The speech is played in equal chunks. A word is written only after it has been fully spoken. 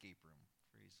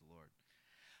Lord.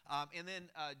 And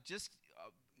then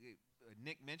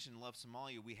Nick mentioned Love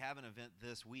Somalia. We have an event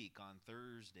this week on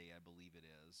Thursday, I believe it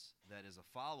is, that is a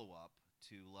follow-up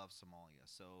to Love Somalia.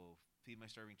 So Feed My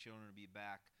Starving Children will be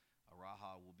back.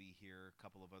 Raha will be here. A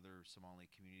couple of other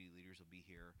Somali community leaders will be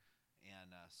here.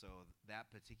 And so that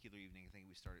particular evening, I think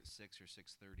we start at 6 or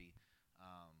 6:30,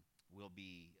 we'll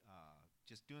be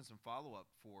just doing some follow-up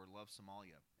for Love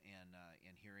Somalia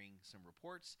and hearing some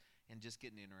reports and just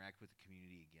getting to interact with the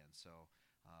community again. So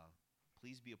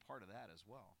please be a part of that as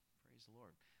well. Praise the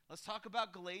Lord. Let's talk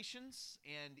about Galatians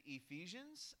and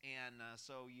Ephesians. And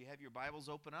so you have your Bibles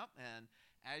open up, and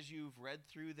as you've read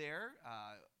through there,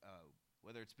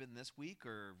 whether it's been this week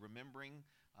or remembering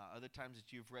other times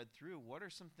that you've read through, what are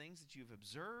some things that you've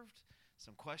observed,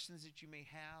 some questions that you may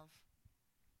have?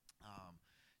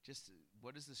 Just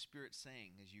what is the Spirit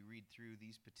saying as you read through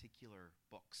these particular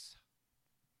books?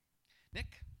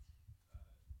 Nick?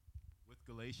 With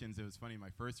Galatians, it was funny. My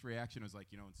first reaction was like,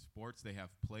 in sports, they have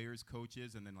players,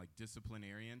 coaches, and then like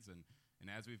disciplinarians. And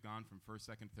as we've gone from 1st,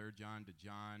 2nd, 3rd John to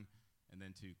John and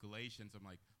then to Galatians, I'm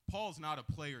like, Paul's not a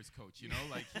player's coach,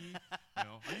 like he,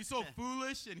 are you so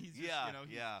foolish? And he's just,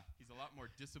 he's a lot more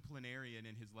disciplinarian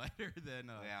in his letter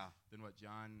than what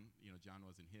John, John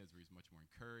was in his, where he's much more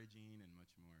encouraging and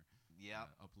much more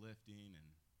uplifting.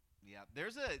 And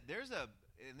there's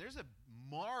a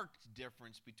marked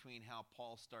difference between how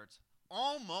Paul starts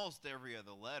almost every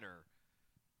other letter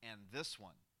and this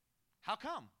one. How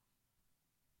come?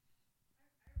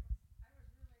 I was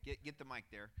really Get the mic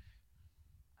there.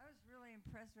 I was really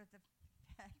impressed with the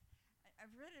fact.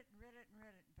 I've read it,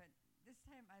 but this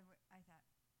time I thought,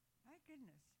 my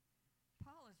goodness,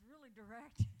 Paul is really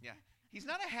direct. Yeah, he's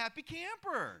not a happy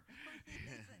camper.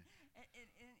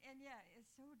 and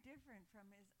it's so different from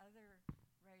his other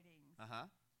writings.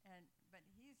 But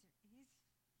he's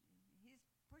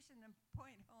pushing the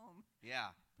point home.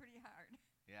 Yeah. Pretty hard.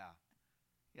 Yeah.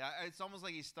 It's almost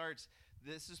like he starts.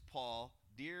 This is Paul,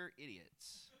 dear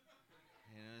idiots.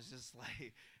 And it's just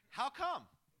like, how come?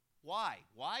 Why?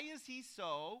 Why is he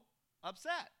so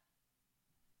upset?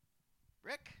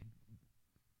 Rick?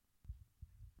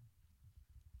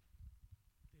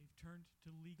 They've turned to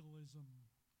legalism.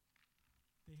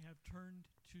 They have turned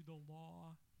to the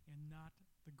law and not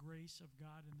the grace of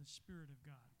God and the Spirit of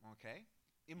God. Okay.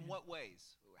 In what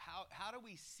ways? How do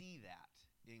we see that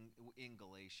in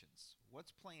Galatians?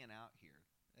 What's playing out here?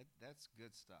 That's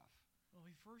good stuff. Well,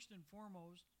 first and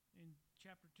foremost, in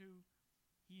chapter 2,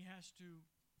 he has to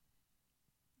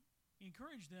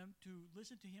encourage them to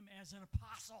listen to him as an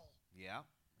apostle. Yeah.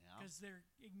 Because they're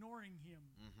ignoring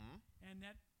him. Mm-hmm. And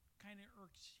that kind of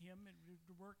irks him. It would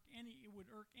irk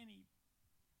any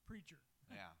preacher.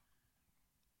 Yeah.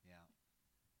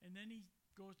 And then he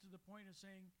goes to the point of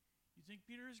saying, you think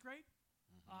Peter is great?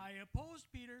 Mm-hmm. I opposed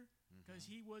Peter because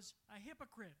he was a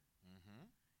hypocrite. Mm-hmm.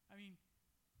 I mean,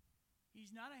 he's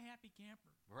not a happy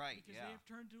camper. Right, because they have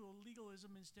turned to a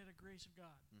legalism instead of grace of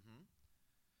God. Mm-hmm.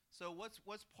 So what's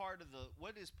part of the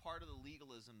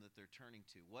legalism that they're turning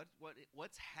to?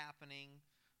 What's happening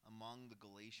among the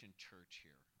Galatian church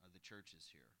here, or the churches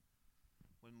here?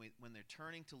 When they're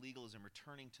turning to legalism or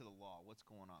turning to the law, what's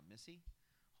going on? Missy?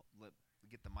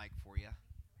 Get the mic for you.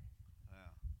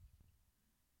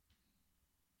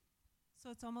 So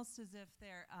it's almost as if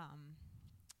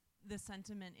the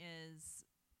sentiment is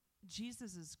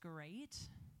Jesus is great,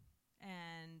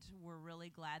 and we're really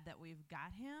glad that we've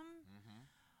got him. Mm-hmm.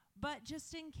 But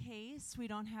just in case we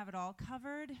don't have it all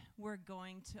covered, we're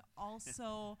going to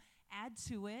also add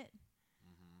to it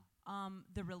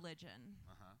the religion.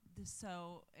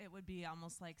 So it would be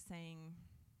almost like saying,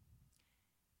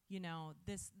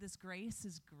 this grace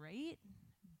is great,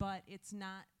 but it's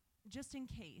not, just in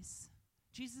case.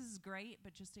 Jesus is great,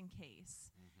 but just in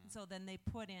case. And so then they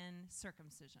put in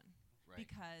circumcision. Right.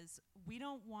 Because we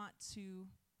don't want to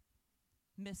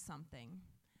miss something.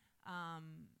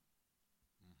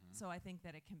 So I think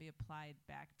that it can be applied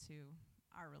back to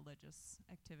our religious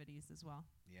activities as well.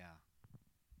 Yeah.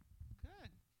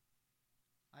 Good.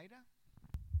 Ida?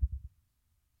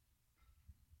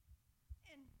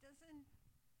 And doesn't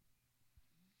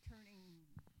turning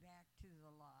back to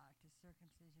the law, to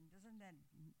circumcision, doesn't that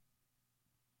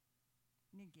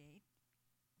negate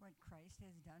what Christ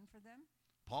has done for them?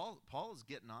 Paul is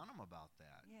getting on them about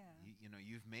that. Yeah.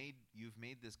 You've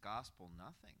made this gospel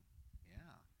nothing.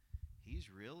 Yeah. He's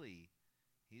really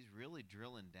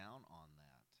drilling down on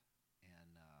that,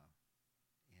 and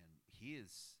he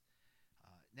is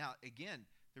now again.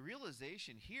 The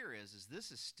realization here is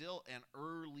this is still an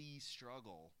early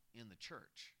struggle in the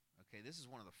church. Okay, this is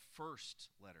one of the first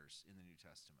letters in the New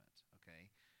Testament. Okay,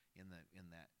 in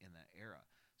that era.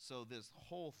 So this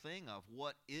whole thing of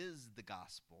what is the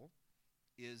gospel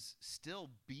is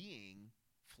still being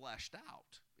fleshed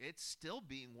out. It's still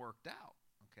being worked out.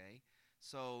 Okay,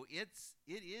 so it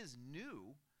is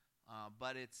new,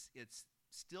 but it's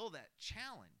still that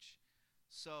challenge.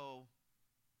 So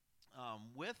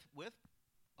with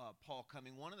Paul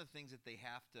coming, one of the things that they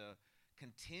have to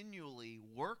continually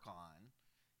work on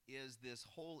is this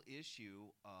whole issue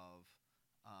of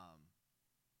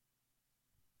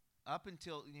up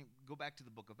until, go back to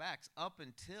the book of Acts, up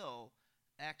until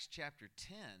Acts chapter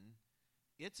 10,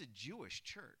 it's a Jewish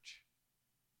church.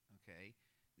 Okay,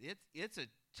 it's a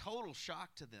total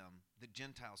shock to them that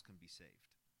Gentiles can be saved.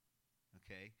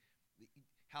 Okay,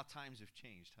 how times have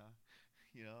changed, huh?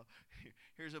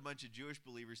 Here's a bunch of Jewish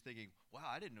believers thinking, wow,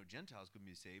 I didn't know Gentiles could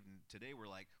be saved. And today we're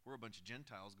a bunch of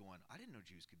Gentiles going, I didn't know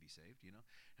Jews could be saved,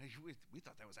 We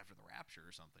thought that was after the rapture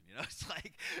or something, It's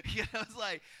like,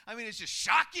 it's just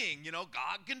shocking,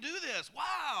 God can do this.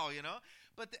 Wow,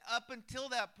 But up until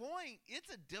that point, it's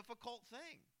a difficult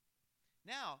thing.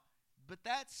 Now, but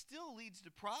that still leads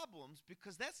to problems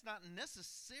because that's not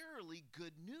necessarily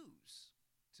good news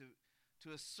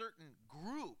to a certain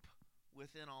group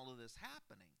within all of this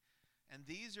happening. And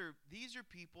these are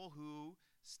people who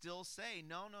still say,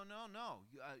 no,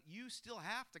 you still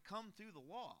have to come through the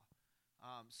law.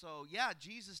 So yeah,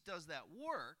 Jesus does that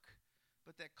work,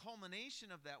 but that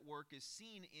culmination of that work is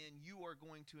seen in you are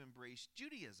going to embrace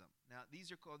Judaism. Now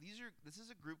this is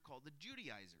a group called the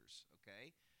Judaizers.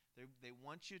 Okay, they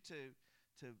want you to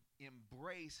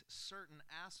embrace certain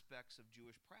aspects of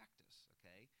Jewish practice.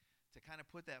 Okay, to kind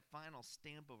of put that final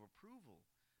stamp of approval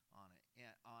on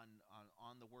it,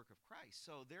 on the work of Christ.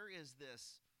 So there is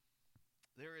this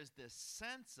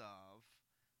sense of,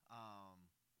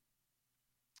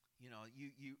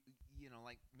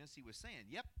 like Missy was saying,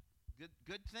 yep,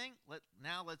 good thing. Let's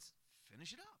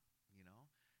finish it up,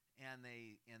 and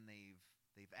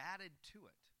they've added to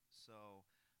it. So,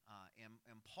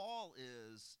 and Paul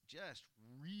is just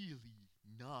really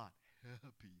not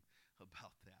happy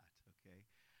about that. Okay.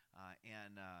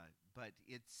 But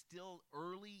it's still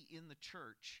early in the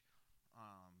church.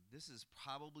 This is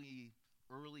probably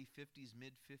early 50s,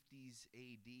 mid 50s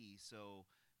AD. So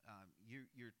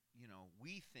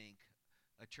we think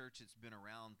a church that's been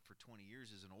around for 20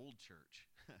 years is an old church.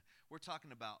 We're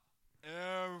talking about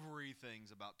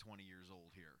everything's about 20 years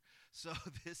old here. So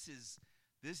this is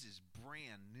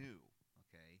brand new.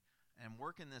 Okay, and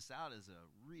working this out is a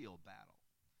real battle.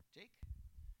 Jake?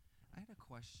 I had a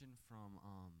question from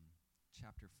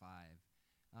chapter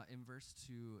 5. In verse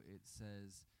 2, it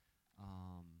says,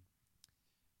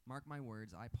 Mark my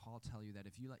words, I, Paul, tell you that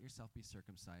if you let yourself be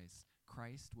circumcised,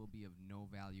 Christ will be of no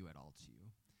value at all to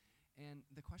you. And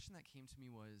the question that came to me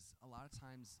was, a lot of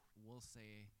times we'll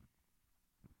say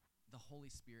the Holy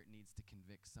Spirit needs to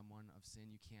convict someone of sin.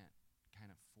 You can't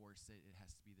kind of force it. It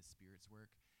has to be the Spirit's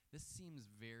work. This seems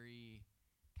very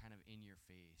kind of in your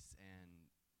face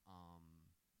and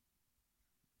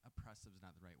oppressive is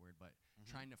not the right word, but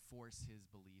trying to force his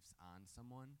beliefs on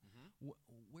someone.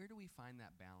 Where do we find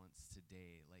that balance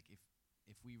today? Like if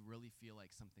we really feel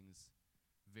like something's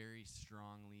very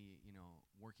strongly,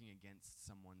 working against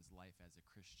someone's life as a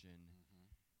Christian,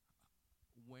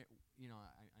 where,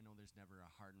 I know there's never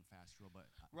a hard and fast rule, but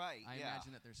right, I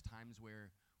imagine that there's times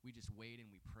where we just wait and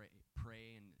we pray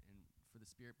and for the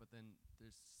Spirit, but then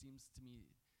there seems to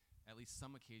me, at least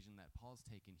some occasion that Paul's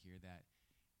taken here, that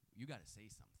you got to say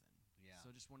something. Yeah.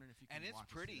 So just wondering if you can and walk us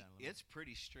through that a little bit. It's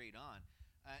pretty straight on.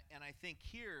 And I think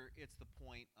here it's the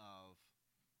point of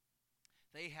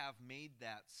they have made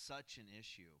that such an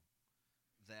issue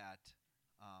that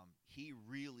he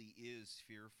really is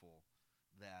fearful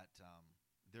that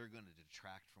they're going to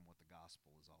detract from what the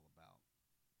gospel is all about.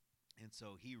 And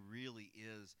so he really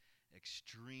is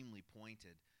extremely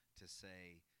pointed to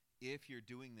say, if you're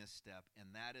doing this step,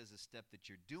 and that is a step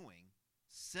that you're doing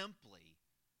simply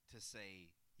to say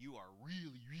you are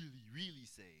really, really, really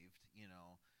saved,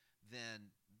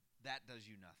 then that does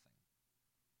you nothing.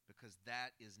 Because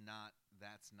that's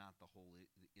not the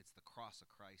whole, it's the cross of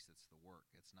Christ that's the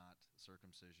work. It's not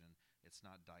circumcision. It's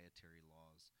not dietary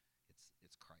laws.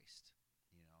 It's Christ,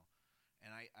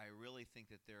 And I really think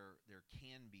that there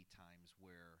can be times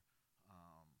where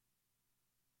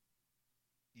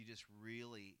you just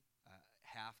really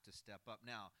have to step up.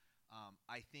 Now,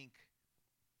 I think,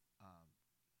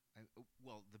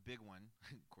 the big one,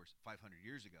 of course, 500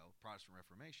 years ago, Protestant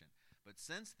Reformation. But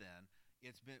since then,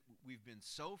 we've been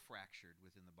so fractured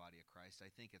within the body of Christ,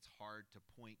 I think it's hard to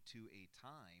point to a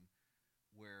time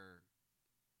where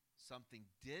something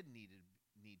did need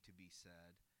to be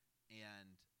said,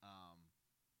 and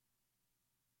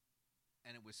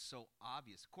and it was so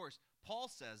obvious. Of course, Paul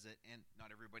says it, and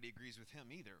not everybody agrees with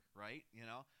him either, right?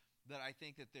 That I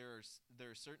think that there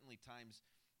are certainly times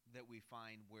that we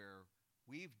find where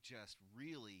we've just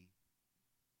really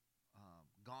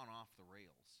gone off the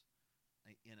rails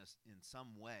in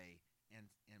some way, and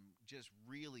just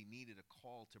really needed a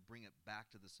call to bring it back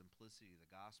to the simplicity of the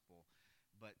gospel.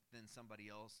 But then somebody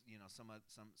else,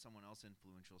 someone else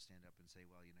influential stand up and say,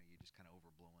 well, you're just kind of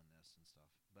overblowing this and stuff.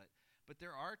 But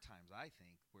there are times, I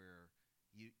think, where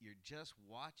you're just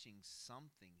watching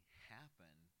something happen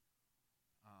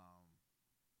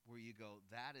where you go,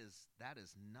 that is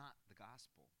not the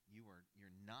gospel. You're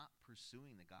not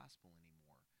pursuing the gospel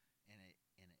anymore, and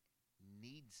it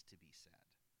needs to be said.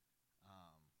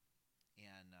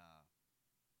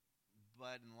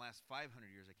 But in the last 500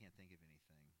 years, I can't think of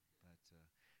anything. But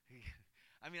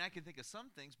I mean, I can think of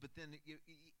some things, but then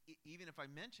even if I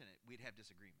mention it, we'd have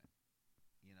disagreement.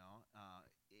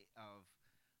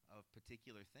 Of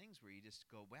particular things where you just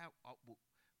go, wow,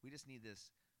 we just need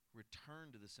this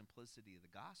return to the simplicity of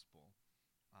the gospel.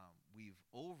 We've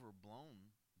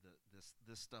overblown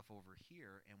this stuff over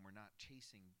here, and we're not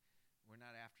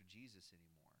after Jesus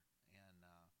anymore.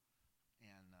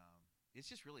 And it's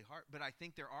just really hard. But I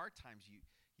think there are times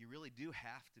you really do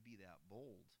have to be that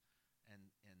bold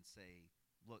and say,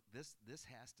 look, this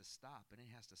has to stop, and it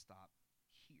has to stop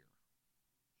here.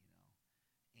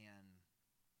 And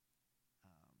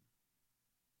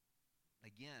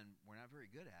again, we're not very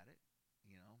good at it,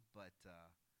 but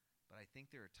I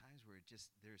think there are times where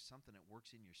there's something that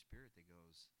works in your spirit that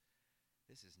goes,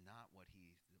 this is not what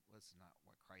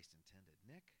Christ intended.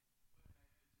 Nick?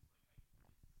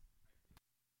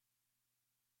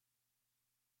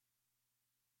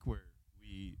 Where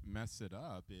we mess it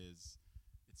up is,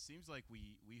 it seems like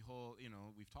we hold,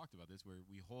 we've talked about this, where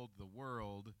we hold the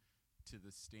world to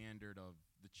the standard of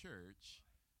the church,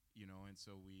 and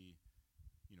so we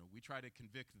try to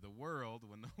convict the world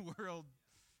when the world,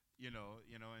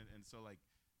 and so like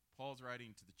Paul's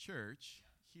writing to the church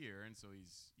here, and so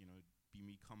he's, be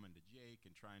me coming to Jake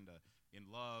and trying to, in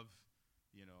love,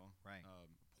 right.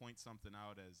 Point something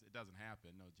out as it doesn't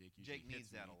happen. No, Jake usually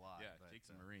needs hits that me. a lot. Yeah, Jake's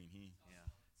a Marine. Yeah.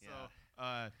 So,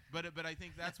 but I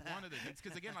think that's one of the things,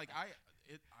 because again, like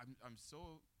I'm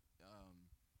so,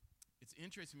 it's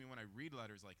interesting to me when I read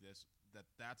letters like this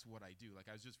that's what I do.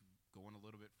 Like I was just going a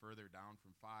little bit further down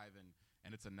from 5,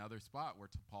 and it's another spot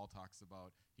where Paul talks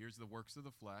about, here's the works of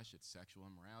the flesh, it's sexual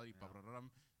immorality,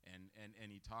 and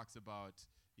he talks about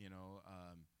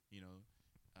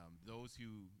those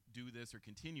who do this or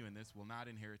continue in this will not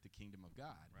inherit the kingdom of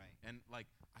God. Right. And like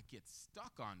I get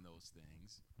stuck on those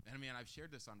things. And I mean, I've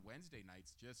shared this on Wednesday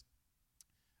nights. Just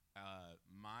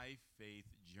my faith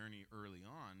journey early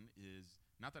on is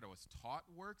not that I was taught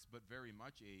works, but very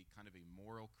much a kind of a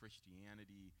moral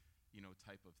Christianity,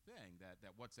 type of thing.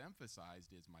 That what's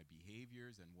emphasized is my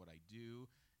behaviors and what I do.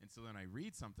 And so then I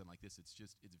read something like this. It's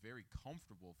very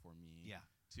comfortable for me. Yeah.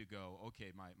 To go,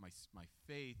 okay, my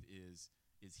faith is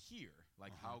here.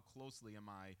 Like how closely am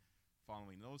I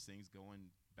following those things,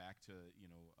 going back to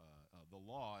the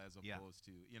law as opposed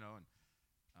to and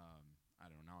I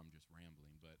don't know, now I'm just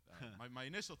rambling, but my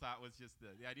initial thought was just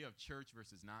the idea of church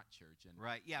versus not church. And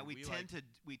right, yeah, and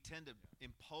we tend to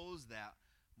impose that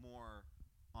more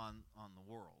on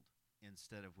the world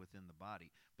instead of within the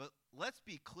body. But let's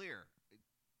be clear,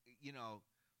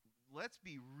 let's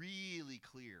be really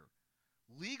clear.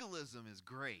 Legalism is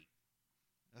great,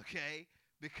 okay?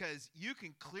 Because you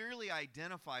can clearly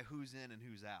identify who's in and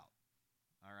who's out,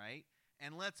 all right?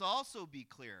 And let's also be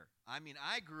clear. I mean,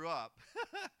 I grew up,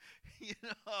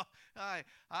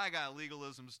 I got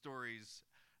legalism stories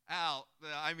out,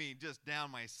 I mean, just down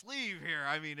my sleeve here.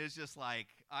 I mean, it's just like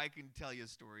I can tell you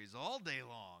stories all day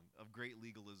long of great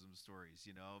legalism stories,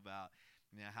 about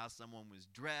how someone was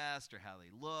dressed or how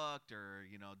they looked or,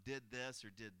 did this or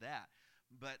did that.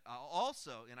 But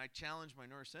also, and I challenge my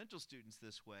North Central students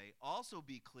this way, also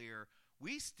be clear,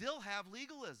 we still have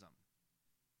legalism.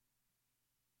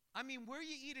 I mean, where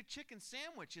you eat a chicken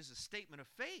sandwich is a statement of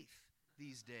faith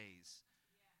these days.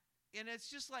 Yeah. And it's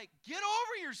just like, get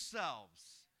over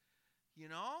yourselves.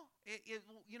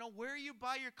 Where you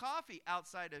buy your coffee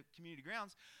outside of community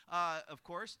grounds, of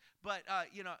course, but,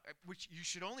 which you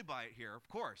should only buy it here, of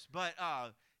course. But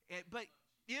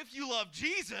if you love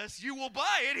Jesus, you will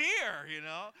buy it here,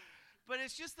 But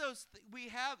it's just we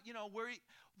have, where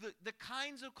the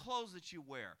kinds of clothes that you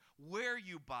wear, where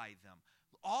you buy them,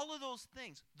 all of those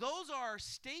things. Those are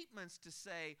statements to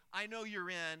say, I know you're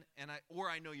in or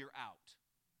I know you're out.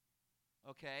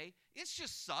 Okay? It's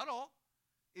just subtle.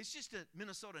 It's just a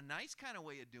Minnesota Nice kind of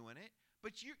way of doing it.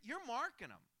 But you're marking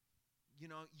them.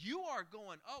 you are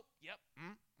going, oh, yep,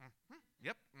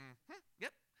 yep,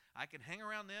 yep. I can hang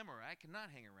around them or I cannot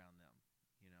hang around them.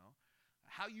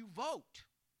 How you vote,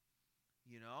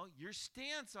 your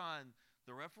stance on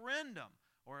the referendum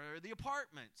or the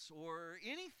apartments or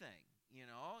anything,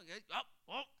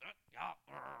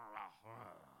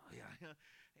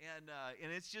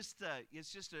 and it's just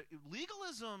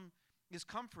legalism is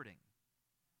comforting.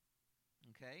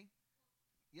 Okay.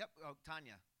 Yep. Oh,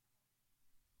 Tanya.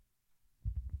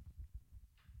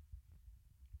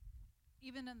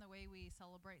 Even in the way we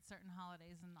celebrate certain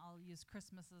holidays, and I'll use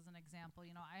Christmas as an example.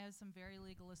 I have some very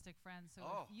legalistic friends. So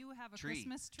if you have a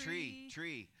Christmas tree,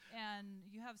 and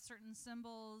you have certain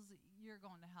symbols, you're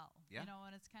going to hell. Yeah.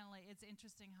 And it's kind of like, it's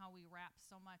interesting how we wrap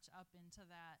so much up into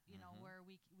that. Where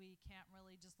we can't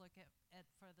really just look at it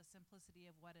for the simplicity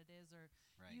of what it is, or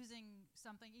using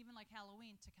something even like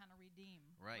Halloween to kind of redeem,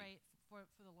 right? For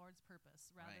the Lord's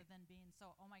purpose, rather than being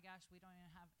so, oh my gosh, we don't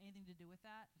even have anything to do with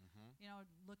that.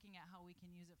 Looking at how we can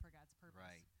use it for God's purpose.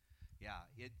 Right. Yeah.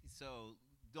 So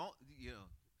don't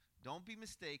be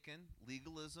mistaken.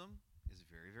 Legalism is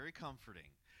very, very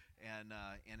comforting, and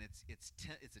it's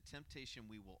a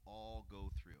temptation we will all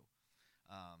go through,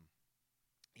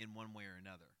 in one way or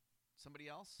another. Somebody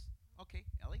else? Okay,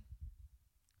 Ellie.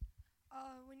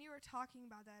 When you were talking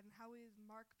about that and how we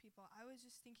mark people, I was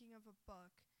just thinking of a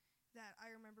book that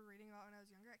I remember reading about when I was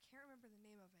younger. I can't remember the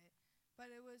name of it, but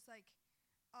it was like,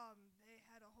 they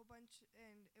had a whole bunch,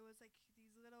 and it was like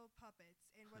these little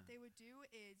puppets, and what they would do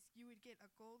is you would get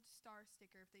a gold star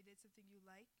sticker if they did something you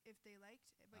liked,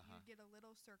 but you'd get a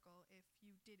little circle if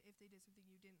they did something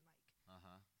you didn't like.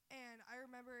 And I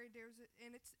remember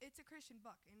and it's a Christian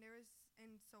book,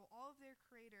 and so all of their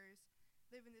creators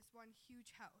live in this one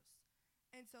huge house,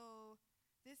 and so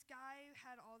this guy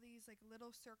had all these like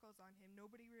little circles on him.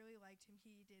 Nobody really liked him.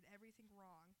 He did everything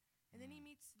wrong. And then he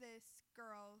meets this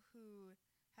girl who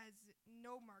has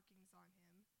no markings on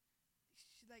him.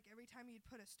 Like every time you'd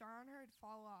put a star on her, it'd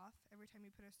fall off. Every time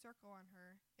you put a circle on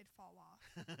her, it'd fall off.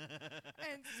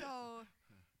 And so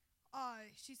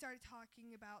she started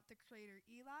talking about the creator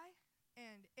Eli,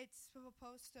 and it's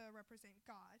supposed to represent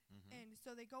God. And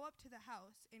so they go up to the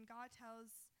house, and God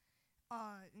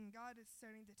is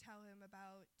starting to tell him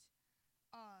about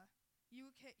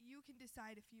you can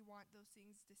decide if you want those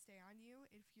things to stay on you,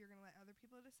 if you're going to let other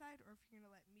people decide, or if you're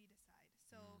going to let me decide.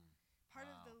 So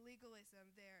part of the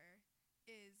legalism there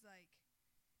is like,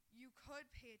 you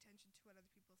could pay attention to what other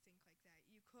people think like that.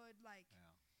 You could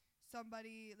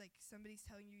somebody's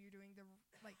telling you you're doing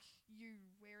you're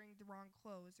wearing the wrong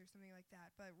clothes or something like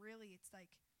that, but really it's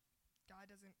like God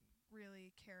doesn't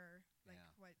really care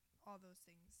what all those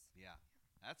things. Yeah.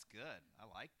 That's good. I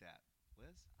like that.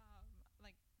 Liz?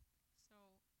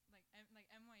 Like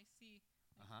NYC,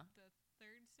 the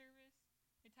third service,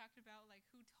 they talked about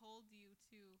who told you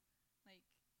to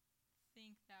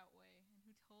think that way, and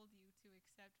who told you to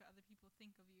accept what other people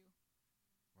think of you.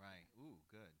 Right. Ooh,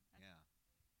 good.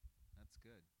 That's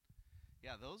good.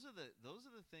 Yeah, those are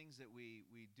the things that we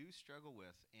do struggle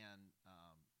with, and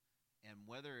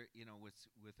whether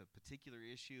with a particular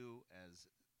issue as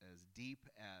deep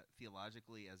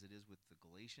theologically as it is with the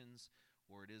Galatians,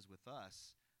 or it is with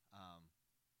us,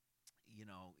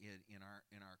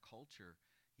 in our culture,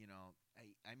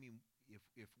 I mean,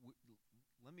 if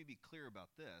let me be clear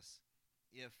about this,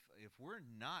 if we're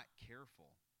not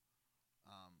careful,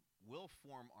 we'll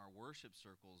form our worship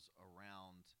circles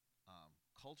around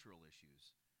cultural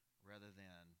issues rather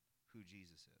than who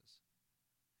Jesus is.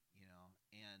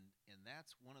 And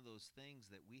that's one of those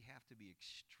things that we have to be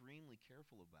extremely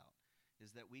careful about,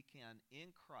 is that we can,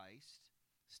 in Christ,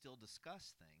 still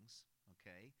discuss things,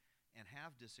 okay, and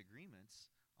have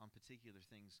disagreements on particular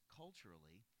things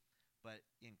culturally, but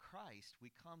in Christ,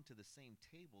 we come to the same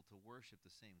table to worship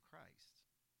the same Christ,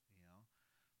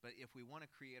 But if we want to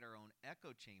create our own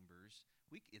echo chambers,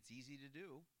 it's easy to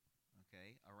do,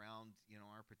 okay, around,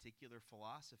 our particular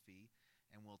philosophy,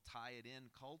 and we'll tie it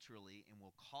in culturally, and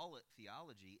we'll call it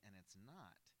theology, and it's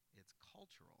not. It's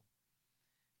cultural.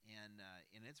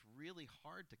 And it's really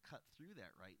hard to cut through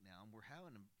that right now, and we're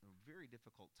having a very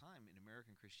difficult time in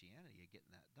American Christianity at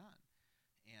getting that done.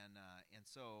 And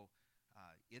so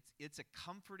it's a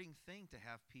comforting thing to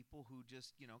have people who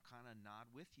just kind of nod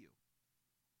with you,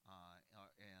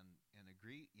 and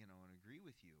agree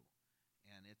with you.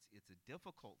 And it's a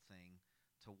difficult thing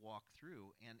to walk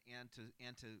through, and to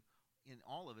in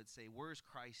all of it say, where's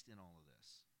Christ in all of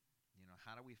this?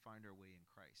 How do we find our way in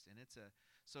Christ? And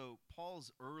so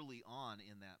Paul's early on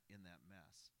in that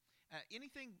mess.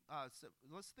 Anything? So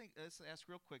let's ask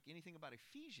real quick. Anything about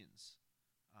Ephesians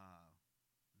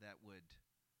that would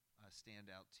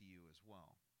stand out to you as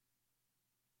well?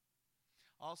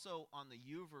 Also, on the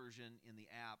YouVersion in the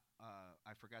app,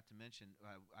 I forgot to mention,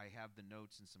 I have the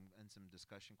notes and some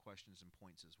discussion questions and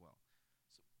points as well.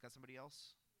 So, got somebody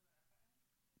else?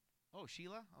 Oh,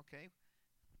 Sheila? Okay.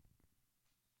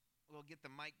 We'll get the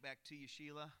mic back to you,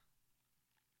 Sheila.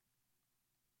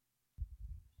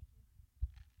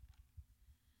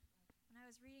 When I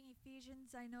was reading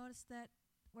Ephesians, I noticed that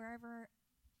wherever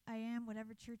I am,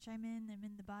 whatever church I'm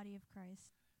in the body of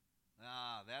Christ.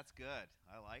 Ah, that's good.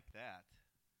 I like that.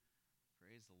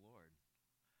 Praise the Lord.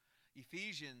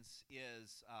 Ephesians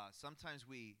is, sometimes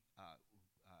we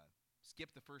skip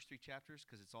the first 3 chapters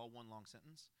because it's all one long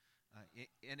sentence.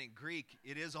 And in Greek,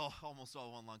 it is almost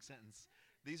all one long sentence.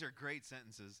 These are great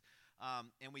sentences.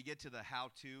 And we get to the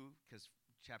how-to because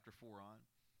chapter 4 on.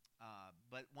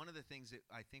 But one of the things that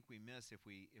I think we miss if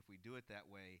we do it that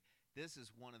way, this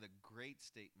is one of the great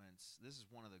statements. This is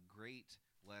one of the great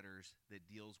letters that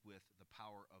deals with the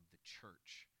power of the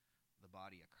church, the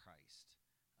body of Christ.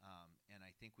 And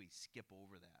I think we skip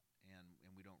over that,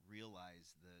 and we don't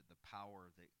realize the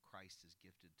power that Christ has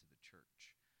gifted to the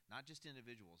church. Not just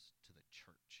individuals, to the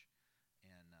church.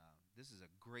 And this is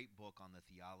a great book on the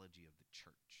theology of the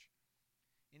church.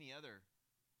 Any other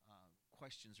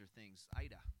questions or things?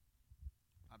 Ida,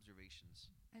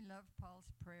 observations? I love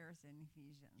Paul's prayers in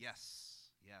Ephesians.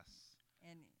 Yes.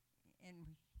 And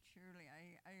surely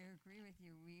I agree with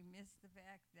you. We miss the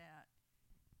fact that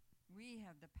we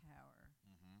have the power.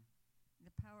 Mm-hmm.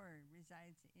 The power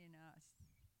resides in us.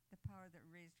 The power that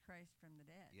raised Christ from the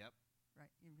dead. Yep. Right,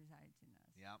 it resides in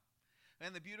us. Yep.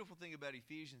 And the beautiful thing about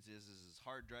Ephesians is as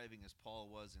hard driving as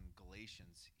Paul was in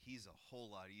Galatians, he's a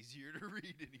whole lot easier to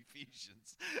read in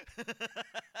Ephesians.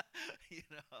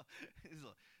 He's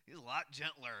a lot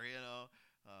gentler,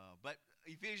 But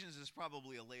Ephesians is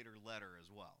probably a later letter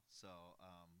as well. So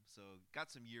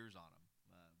got some years on him.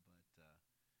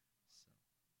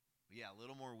 Yeah, a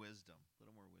little more wisdom.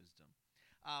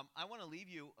 I want to leave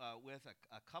you with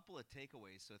a couple of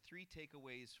takeaways. So 3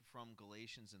 takeaways from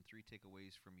Galatians and 3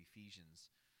 takeaways from Ephesians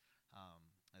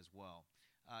as well.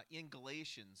 In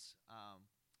Galatians,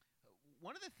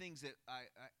 one of the things that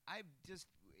I just,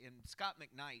 and Scott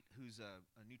McKnight, who's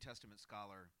a New Testament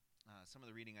scholar, some of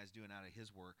the reading I was doing out of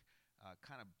his work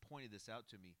kind of pointed this out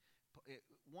to me.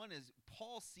 One is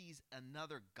Paul sees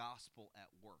another gospel at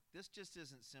work. This just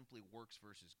isn't simply works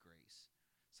versus grace.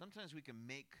 Sometimes we can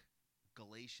make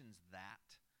Galatians that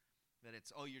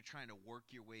it's, you're trying to work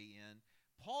your way in.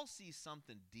 Paul sees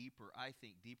something deeper, I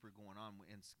think, going on,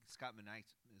 and Scott McKnight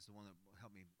is the one that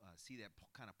helped me see that,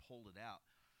 kind of pulled it out.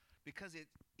 Because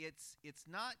it's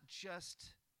not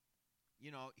just,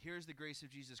 here's the grace of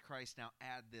Jesus Christ, now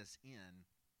add this in,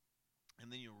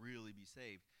 and then you'll really be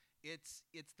saved. It's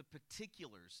the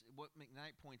particulars. What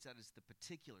McKnight points out is the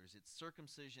particulars. It's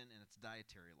circumcision and it's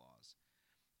dietary laws.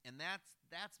 And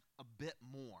that's a bit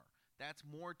more. That's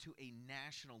more to a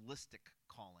nationalistic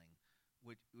calling,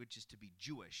 which is to be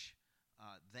Jewish,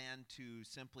 than to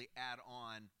simply add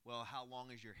on, well, how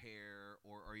long is your hair,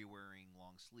 or are you wearing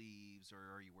long sleeves,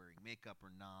 or are you wearing makeup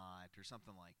or not, or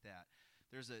something like that.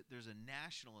 There's a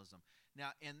nationalism.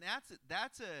 Now, and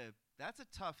that's a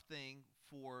tough thing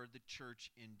for the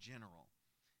church in general.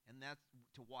 And that's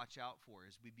to watch out for,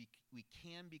 is we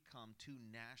can become too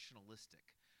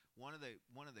nationalistic. One of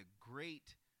the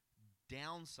great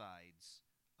downsides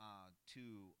to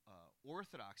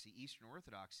Orthodoxy, Eastern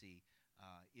Orthodoxy,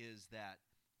 is that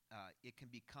it can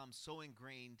become so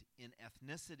ingrained in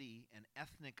ethnicity and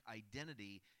ethnic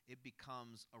identity, it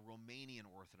becomes a Romanian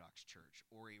Orthodox church,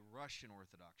 or a Russian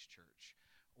Orthodox church,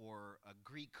 or a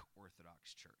Greek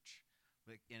Orthodox church.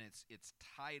 And it's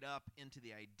tied up into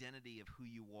the identity of who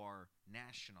you are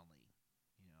nationally,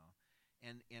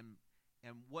 and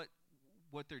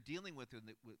what they're dealing with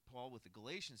Paul with the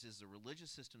Galatians is a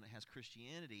religious system that has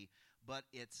Christianity, but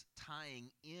it's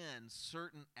tying in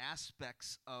certain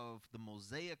aspects of the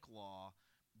Mosaic law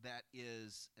that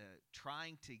is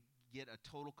trying to get a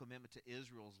total commitment to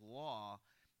Israel's law,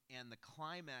 and the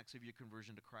climax of your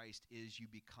conversion to Christ is you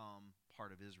become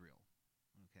part of Israel.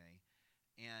 Okay,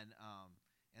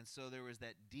 and so there was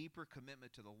that deeper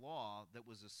commitment to the law that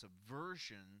was a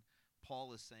subversion,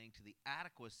 Paul is saying, to the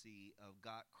adequacy of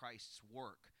Christ's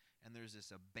work. And there's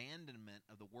this abandonment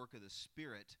of the work of the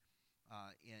Spirit,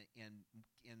 and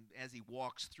as he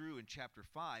walks through in chapter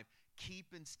 5,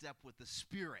 keep in step with the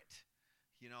Spirit.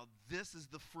 This is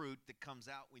the fruit that comes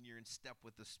out when you're in step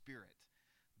with the Spirit.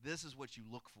 This is what you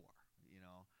look for,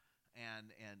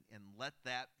 and let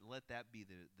that be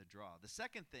the draw. The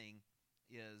second thing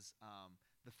is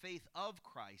the faith of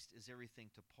Christ is everything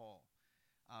to Paul.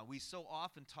 We so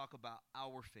often talk about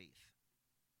our faith,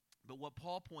 But what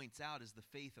Paul points out is the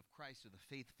faith of Christ, or the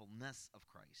faithfulness of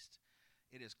Christ.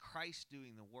 It is Christ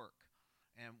doing the work.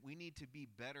 And we need to be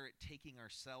better at taking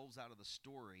ourselves out of the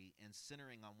story and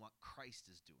centering on what Christ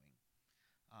is doing.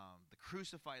 The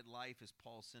crucified life is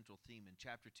Paul's central theme. In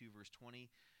chapter 2, verse 20,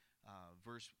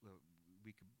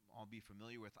 we could all be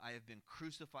familiar with, I have been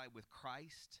crucified with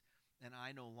Christ, and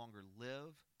I no longer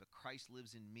live, but Christ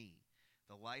lives in me.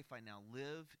 The life I now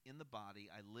live in the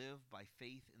body, I live by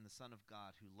faith in the Son of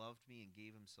God who loved me and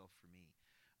gave himself for me.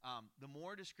 The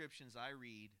more descriptions I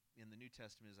read in the New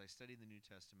Testament, as I study the New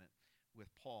Testament with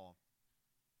Paul,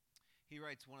 he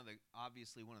writes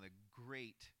obviously one of the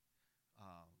great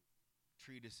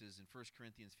treatises in 1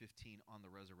 Corinthians 15 on the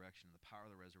resurrection, the power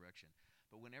of the resurrection.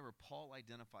 But whenever Paul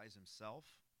identifies himself,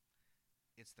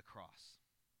 it's the cross.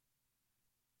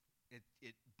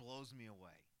 It blows me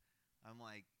away. I'm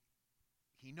like,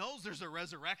 he knows there's a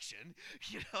resurrection.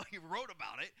 He wrote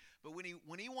about it. But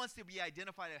when he wants to be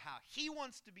identified at how he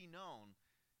wants to be known,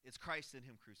 it's Christ and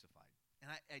him crucified. And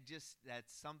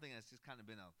that's something that's just kind of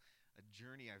been a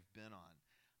journey I've been on.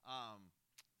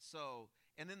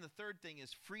 And then the third thing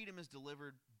is freedom is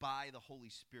delivered by the Holy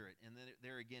Spirit. And then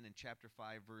there again in chapter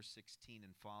 5, verse 16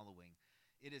 and following,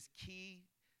 it is key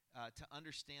to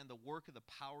understand the work of the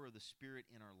power of the Spirit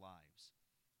in our lives.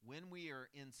 When we are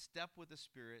in step with the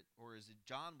Spirit, or as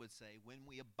John would say, when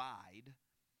we abide,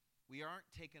 we aren't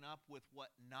taken up with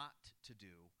what not to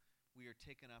do. We are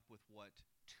taken up with what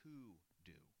to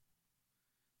do.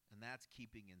 And that's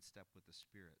keeping in step with the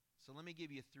Spirit. So let me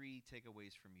give you 3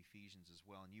 takeaways from Ephesians as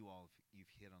well, and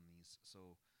you've hit on these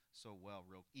so well,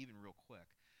 real quick.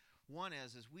 One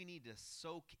is we need to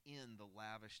soak in the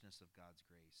lavishness of God's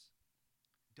grace.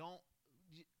 Don't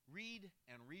read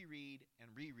and reread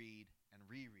and reread and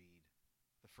reread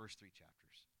the first 3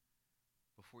 chapters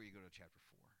before you go to chapter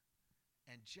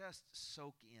 4. And just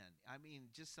soak in. I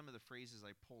mean, just some of the phrases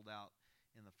I pulled out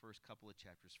in the first couple of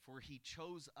chapters. For he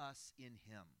chose us in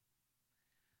him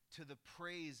to the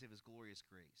praise of his glorious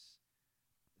grace,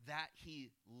 that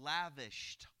he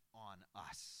lavished on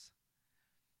us.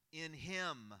 In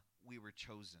him we were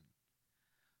chosen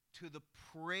to the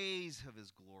praise of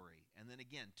his glory. And then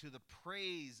again, to the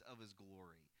praise of his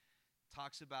glory.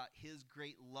 Talks about his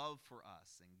great love for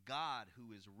us and God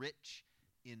who is rich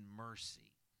in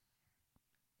mercy.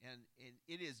 And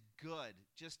it is good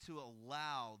just to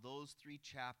allow those 3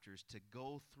 chapters to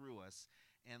go through us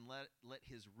and let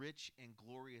his rich and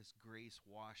glorious grace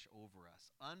wash over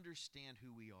us. Understand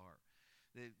who we are.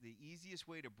 The easiest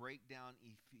way to break down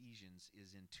Ephesians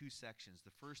is in 2 sections.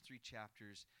 The first 3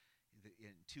 chapters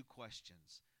in 2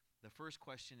 questions. The first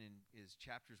question is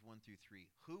chapters 1 through 3.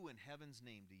 Who in heaven's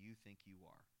name do you think you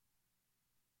are?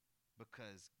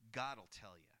 Because God will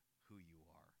tell you who you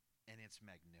are, and it's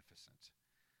magnificent.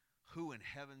 Who in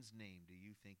heaven's name do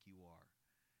you think you are?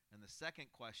 And the second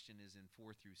question is in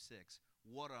 4 through 6.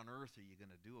 What on earth are you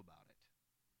going to do about it?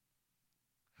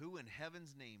 Who in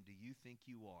heaven's name do you think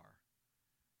you are?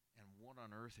 And what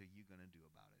on earth are you going to do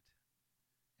about it?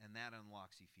 And that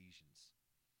unlocks Ephesians.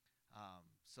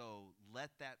 So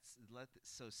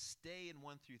stay in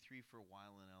 1 through 3 for a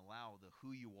while and allow the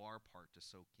who you are part to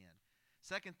soak in.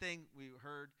 Second thing we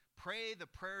heard, pray the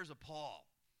prayers of Paul.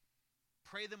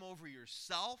 Pray them over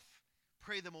yourself.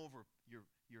 Pray them over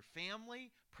your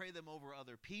family. Pray them over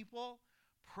other people.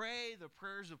 Pray the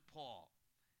prayers of Paul.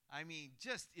 I mean,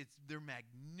 they're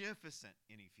magnificent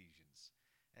in Ephesians.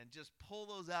 And just pull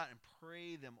those out and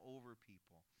pray them over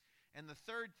people. And the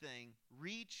third thing,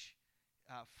 reach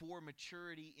for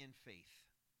maturity in faith.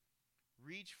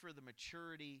 Reach for the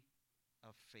maturity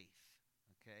of faith,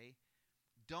 okay?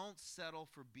 Don't settle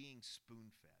for being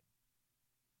spoon-fed.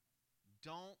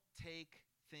 Don't take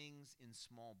things in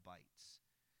small bites.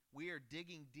 We are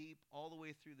digging deep all the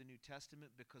way through the New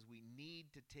Testament because we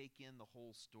need to take in the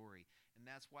whole story. And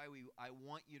that's why I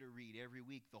want you to read every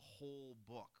week the whole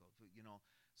book.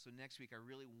 So next week I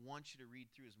really want you to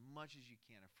read through as much as you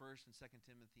can of 1 and 2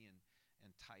 Timothy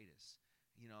and Titus.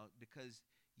 Because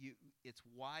it's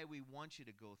why we want you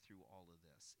to go through all of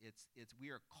this.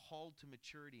 We are called to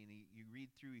maturity, and you read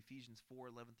through Ephesians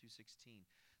 4:11 through 16,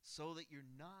 so that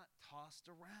you're not tossed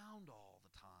around all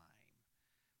the time.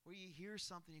 Where you hear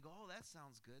something, you go, oh, that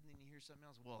sounds good, and then you hear something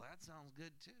else, well, that sounds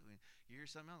good too. And you hear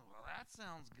something else, well, that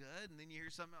sounds good, and then you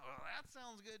hear something else, well, that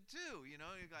sounds good too. You're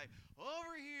like,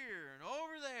 over here and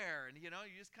over there, and you're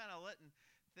just kind of letting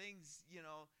things,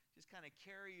 just kind of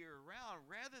carry you around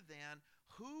rather than,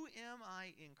 who am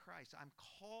I in Christ? I'm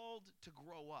called to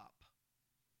grow up.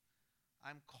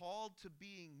 I'm called to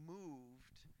being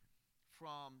moved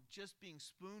from just being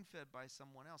spoon-fed by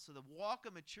someone else. So the walk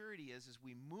of maturity is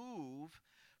we move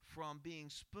from being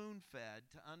spoon-fed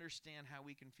to understand how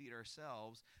we can feed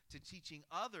ourselves to teaching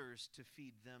others to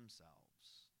feed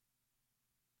themselves.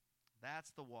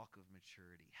 That's the walk of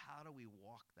maturity. How do we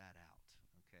walk that out?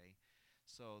 Okay?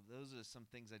 So those are some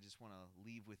things I just want to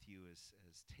leave with you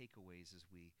as takeaways as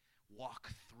we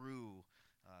walk through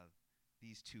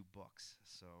these two books.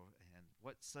 So, and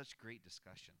what such great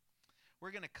discussion.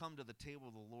 We're going to come to the table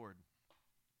of the Lord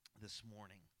this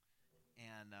morning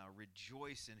and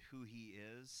rejoice in who he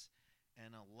is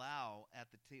and allow at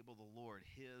the table of the Lord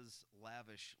his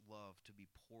lavish love to be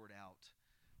poured out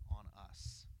on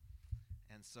us.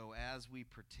 And so as we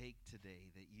partake today,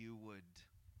 that you would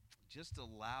just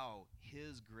allow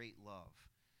his great love,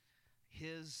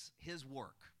 his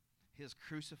work, his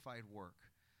crucified work,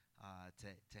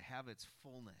 to have its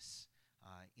fullness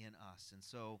in us. And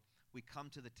so we come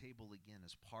to the table again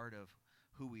as part of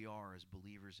who we are as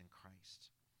believers in Christ.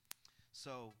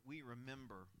 So we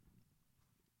remember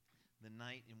the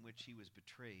night in which he was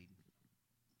betrayed.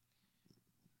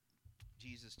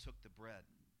 Jesus took the bread,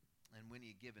 and when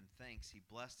he had given thanks, he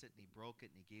blessed it, and he broke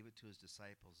it, and he gave it to his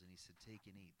disciples, and he said, "Take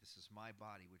and eat. This is my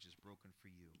body, which is broken for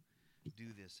you.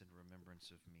 Do this in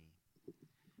remembrance of me."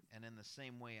 And in the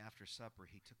same way, after supper,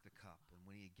 he took the cup, and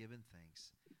when he had given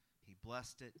thanks, he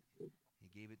blessed it, he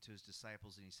gave it to his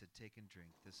disciples, and he said, "Take and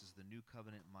drink. This is the new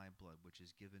covenant in my blood, which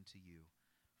is given to you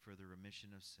for the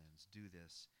remission of sins. Do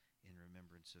this in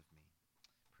remembrance of me."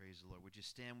 Praise the Lord. Would you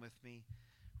stand with me?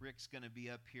 Rick's going to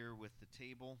be up here with the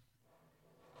table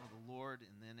of the Lord,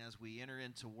 and then as we enter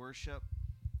into worship,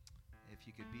 if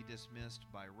you could be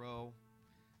dismissed by row,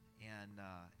 and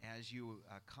as you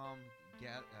come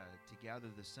to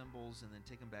gather the symbols and then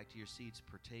take them back to your seats,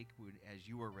 partake as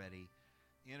you are ready.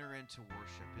 Enter into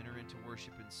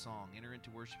worship in song, enter into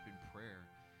worship in prayer,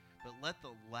 but let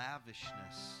the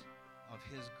lavishness of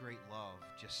his great love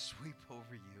just sweep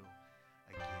over you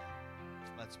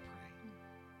again. Let's pray.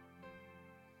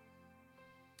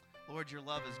 Lord, your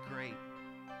love is great.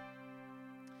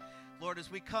 Lord,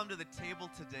 as we come to the table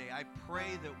today, I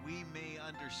pray that we may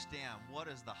understand what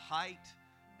is the height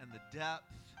and the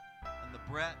depth and the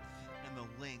breadth and the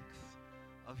length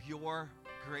of your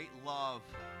great love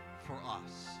for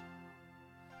us.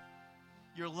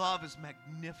 Your love is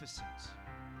magnificent,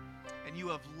 and you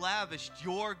have lavished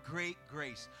your great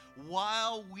grace.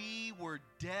 While we were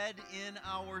dead in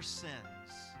our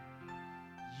sins,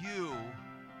 you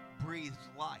breathed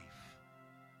life.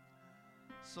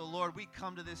 So, Lord, we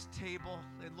come to this table,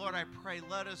 and Lord, I pray,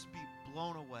 let us be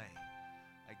blown away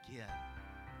again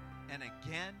and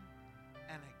again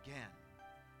and again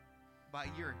by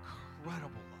your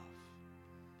incredible love.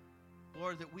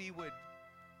 Lord, that we would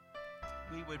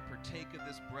partake of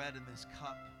this bread and this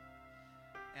cup,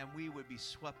 and we would be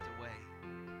swept away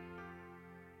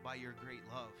by your great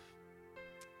love.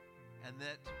 And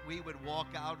that we would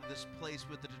walk out of this place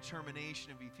with the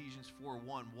determination of Ephesians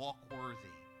 4:1, walk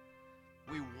worthy.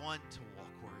 We want to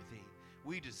walk worthy.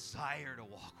 We desire to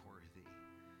walk worthy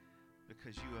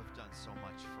because you have done so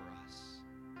much for us.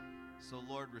 So,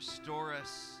 Lord, restore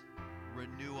us,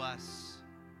 renew us,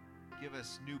 give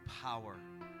us new power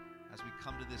as we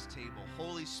come to this table.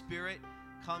 Holy Spirit,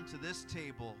 come to this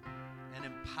table and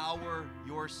empower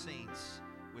your saints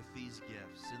with these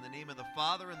gifts. In the name of the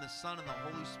Father, and the Son, and the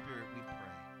Holy Spirit, we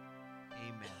pray.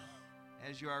 Amen.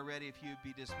 As you are ready, if you would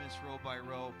be dismissed row by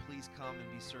row, please come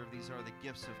and be served. These are the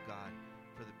gifts of God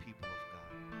for the people of God.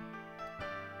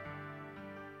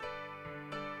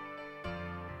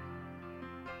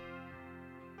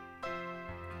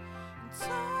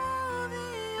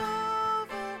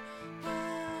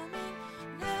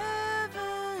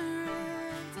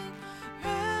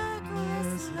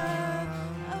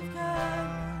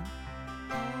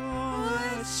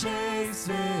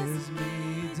 Chases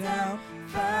me down,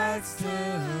 fights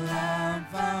till I'm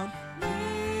found,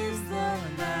 leaves the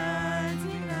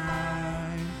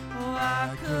 99. Oh,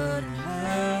 I couldn't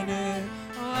earn it,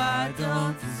 oh, I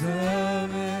don't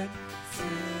deserve it,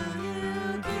 till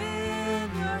you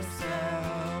give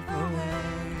yourself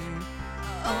away.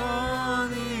 Oh,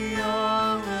 the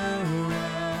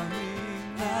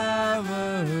overwhelming,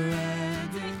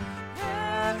 never-ending,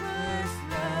 reckless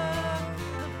love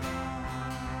of God.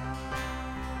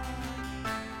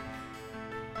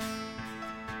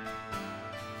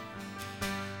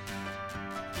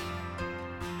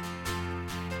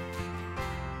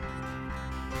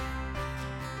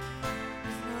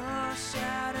 There's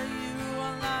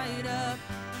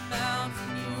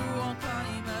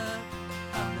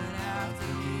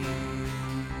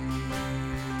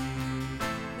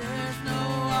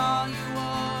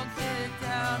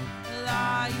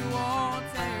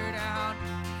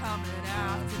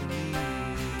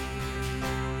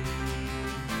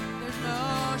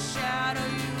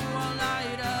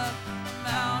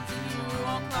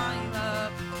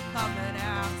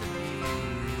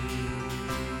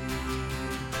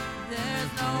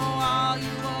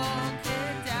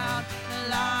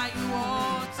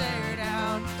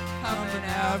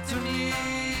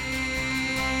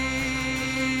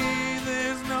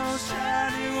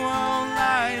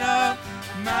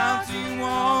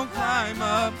climb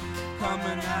up,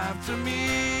 coming after me.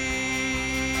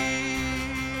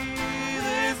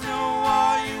 There's no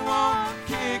wall you won't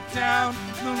kick down,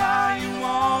 no lie you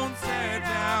won't tear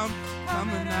down,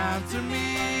 coming after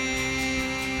me.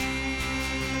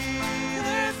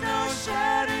 There's no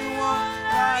shadow you won't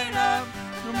light up,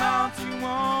 no mountain you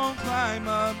won't climb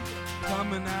up,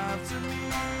 coming after me.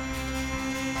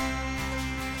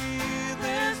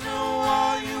 There's no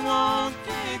wall you won't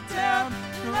kick down,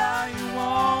 no lie you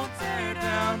won't tear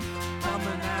down,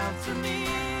 coming after me.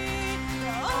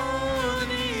 Oh,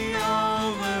 the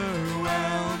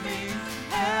overwhelming,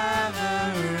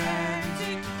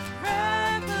 never-ending,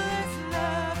 reckless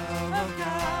love of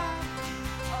God.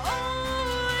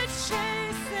 Oh, it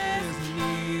chases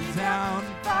me down,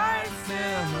 fights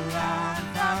till I'm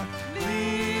found,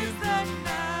 leaves the 99.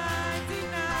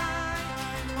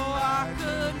 Oh, I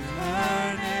couldn't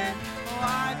earn it, oh,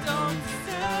 I don't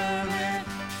deserve it,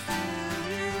 still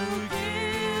you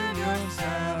give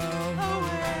yourself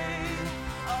away.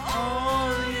 Oh,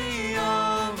 the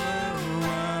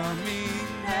overwhelming,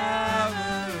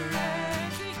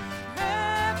 never-ending,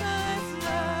 reckless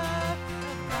love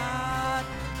of God.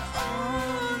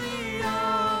 Oh, the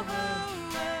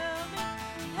overwhelming,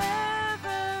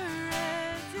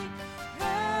 never-ending,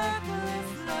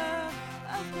 reckless love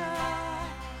of God.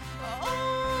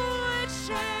 Oh, it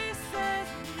chases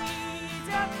me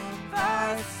down,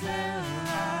 fights till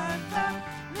I'm found,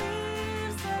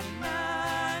 leaves at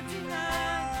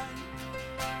 99.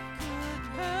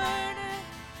 Couldn't earn it,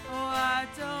 oh, I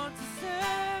don't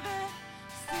deserve it,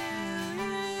 still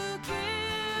you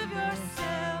give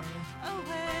yourself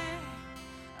away.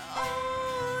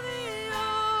 Oh, the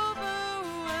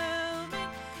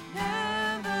overwhelming,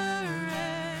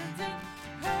 never-ending,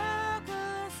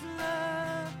 reckless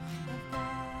love of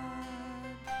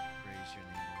God. Praise your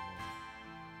name, O Lord.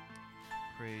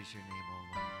 Praise your name, O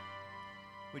Lord.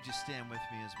 Would you stand with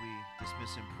me as we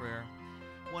dismiss in prayer?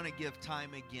 I want to give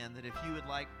time again that if you would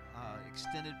like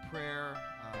extended prayer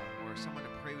or someone to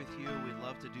pray with you, we'd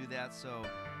love to do that. So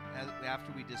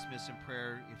after we dismiss in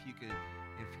prayer, if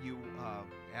you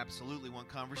absolutely want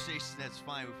conversation, that's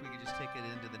fine. If we could just take it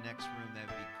into the next room, that'd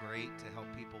be great to help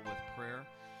people with prayer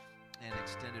and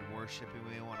extended worship, and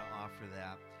we want to offer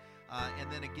that.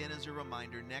 And then again, as a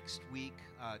reminder, next week,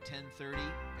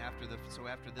 10:30, after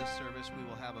this service, we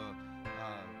will have a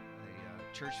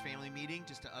church family meeting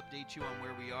just to update you on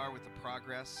where we are with the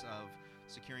progress of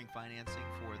securing financing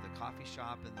for the coffee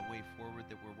shop and the way forward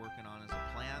that we're working on as a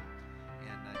plan,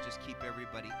 and just keep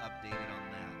everybody updated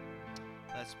on that.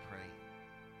 Let's pray.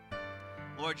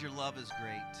 Lord, your love is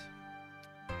great.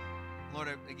 Lord,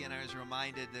 again, I was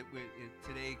reminded that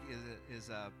today is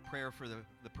a prayer for the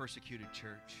persecuted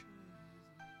church.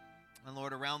 And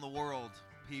Lord, around the world,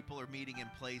 people are meeting in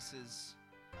places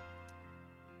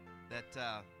that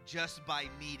just by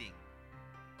meeting,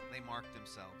 they mark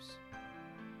themselves.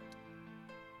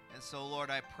 And so, Lord,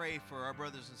 I pray for our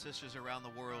brothers and sisters around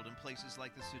the world in places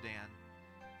like the Sudan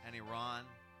and Iran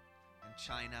and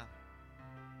China,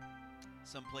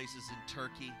 some places in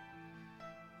Turkey,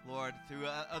 Lord, through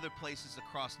other places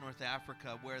across North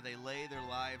Africa where they lay their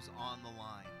lives on the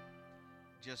line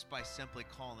just by simply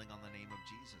calling on the name of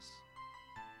Jesus.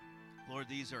 Lord,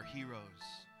 these are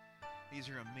heroes. These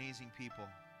are amazing people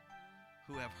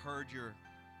who have heard your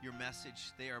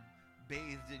message. They are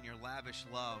bathed in your lavish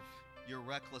love. Your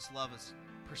reckless love has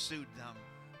pursued them,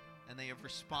 and they have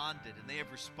responded, in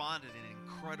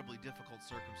incredibly difficult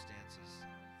circumstances.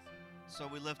 So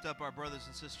we lift up our brothers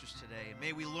and sisters today.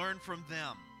 May we learn from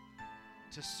them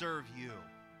to serve you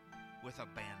with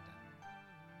abandon.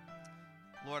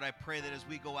 Lord, I pray that as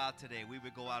we go out today, we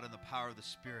would go out in the power of the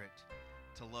Spirit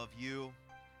to love you,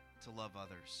 to love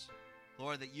others.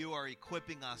 Lord, that you are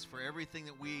equipping us for everything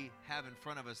that we have in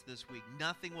front of us this week.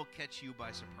 Nothing will catch you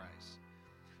by surprise.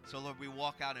 So, Lord, we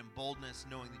walk out in boldness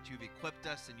knowing that you've equipped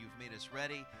us and you've made us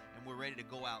ready, and we're ready to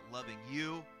go out loving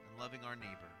you and loving our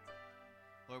neighbor.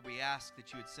 Lord, we ask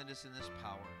that you would send us in this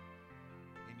power.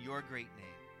 In your great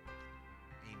name,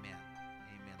 amen.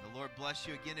 Amen. The Lord bless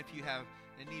you. Again, if you have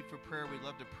a need for prayer, we'd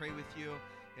love to pray with you.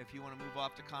 If you want to move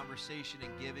off to conversation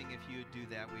and giving, if you would do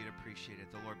that, we'd appreciate it.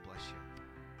 The Lord bless you.